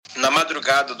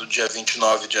madrugada do dia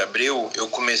 29 de abril, eu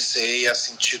comecei a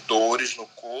sentir dores no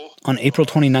corpo. On April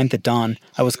 29th at dawn,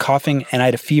 I was coughing and I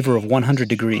had a fever of 100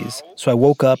 degrees. So I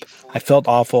woke up, I felt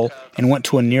awful, and went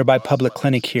to a nearby public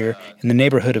clinic here in the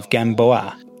neighborhood of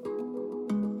Gamboa.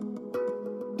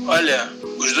 Olha,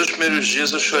 os 2 primeiros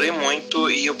dias eu chorei muito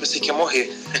e eu pensei que ia morrer.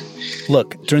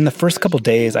 Look, during the first couple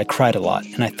days, I cried a lot,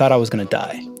 and I thought I was going to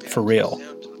die. For real.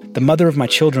 The mother of my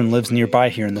children lives nearby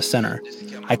here in the center.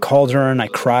 I called her and I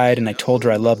cried and I told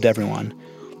her I loved everyone,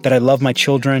 that I love my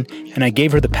children, and I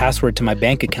gave her the password to my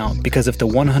bank account because if the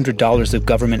 $100 of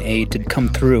government aid did come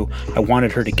through, I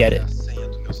wanted her to get it.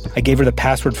 I gave her the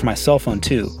password for my cell phone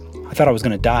too. I thought I was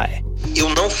going to die. Eu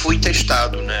não fui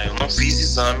testado, né? Eu não fiz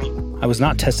exame. I was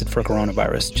not tested for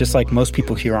coronavirus, just like most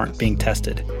people here aren't being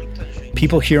tested.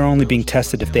 People here are only being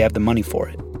tested if they have the money for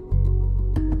it.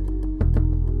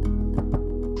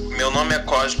 Meu nome é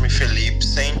Cosme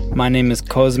Philipsen. My name is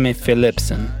Cosme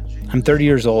Philipsen. I'm 30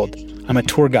 years old. I'm a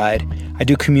tour guide. I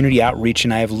do community outreach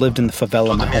and I have lived in the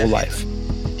favela my whole life.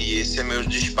 E esse é meu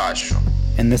despacho.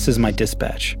 And this is my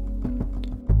dispatch.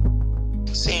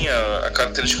 Sim, a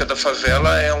característica da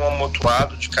favela é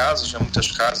amontoado de casas,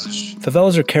 muitas casas.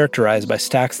 Favelas are characterized by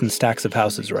stacks and stacks of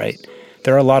houses, right?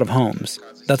 There are a lot of homes.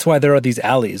 That's why there are these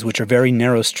alleys, which are very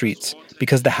narrow streets,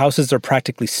 because the houses are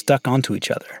practically stuck onto each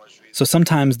other. So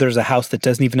sometimes there's a house that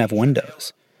doesn't even have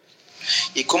windows.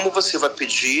 E como você vai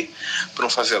pedir para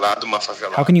favelado, uma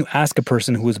favelada? How can you ask a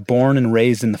person who was born and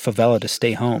raised in the favela to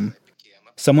stay home?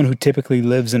 Someone who typically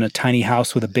lives in a tiny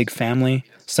house with a big family,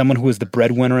 someone who is the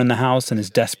breadwinner in the house and is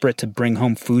desperate to bring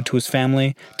home food to his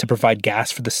family, to provide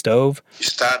gas for the stove.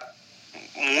 Está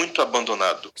muito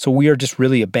abandonado. So we are just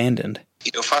really abandoned.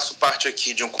 Eu faço parte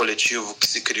aqui de coletivo que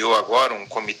se criou agora,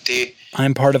 comitê. I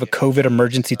am part of a COVID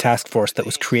emergency task force that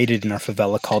was created in our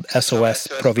favela called SOS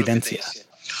Providencia.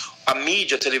 A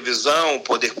mídia, televisão, o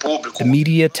poder público. The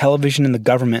media, television, and the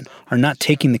government are not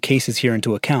taking the cases here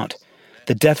into account.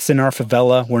 The deaths in our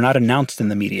favela were not announced in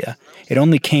the media. It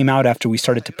only came out after we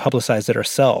started to publicize it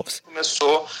ourselves.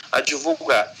 Começou a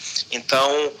divulgar.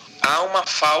 Então, há uma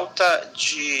falta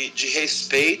de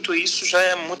respeito e isso já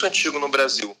é muito antigo no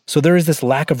Brasil. So there is this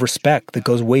lack of respect that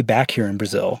goes way back here in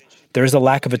Brazil. There is a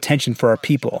lack of attention for our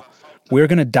people. We're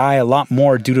going to die a lot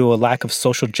more due to a lack of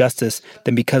social justice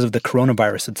than because of the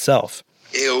coronavirus itself.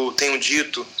 Eu tenho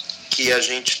dito que a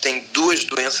gente tem 2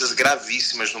 doenças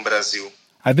gravíssimas no Brasil.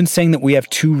 I've been saying that we have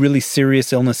 2 really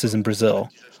serious illnesses in Brazil.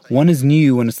 One is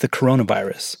new and it's the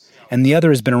coronavirus, and the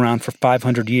other has been around for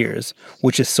 500 years,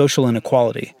 which is social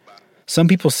inequality. Some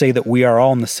people say that we are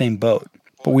all in the same boat,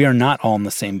 but we are not all in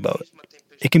the same boat.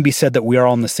 It can be said that we are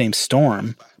all in the same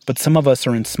storm, but some of us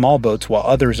are in small boats while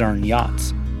others are in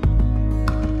yachts.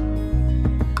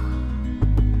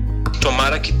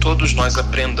 Tomara que todos nós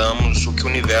aprendamos o que o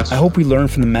universo. I hope we learn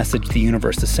from the message the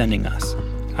universe is sending us.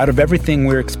 Out of everything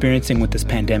we're experiencing with this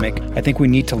pandemic, I think we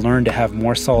need to learn to have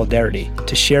more solidarity,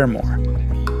 to share more.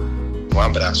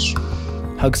 Abraço.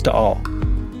 Hugs to all.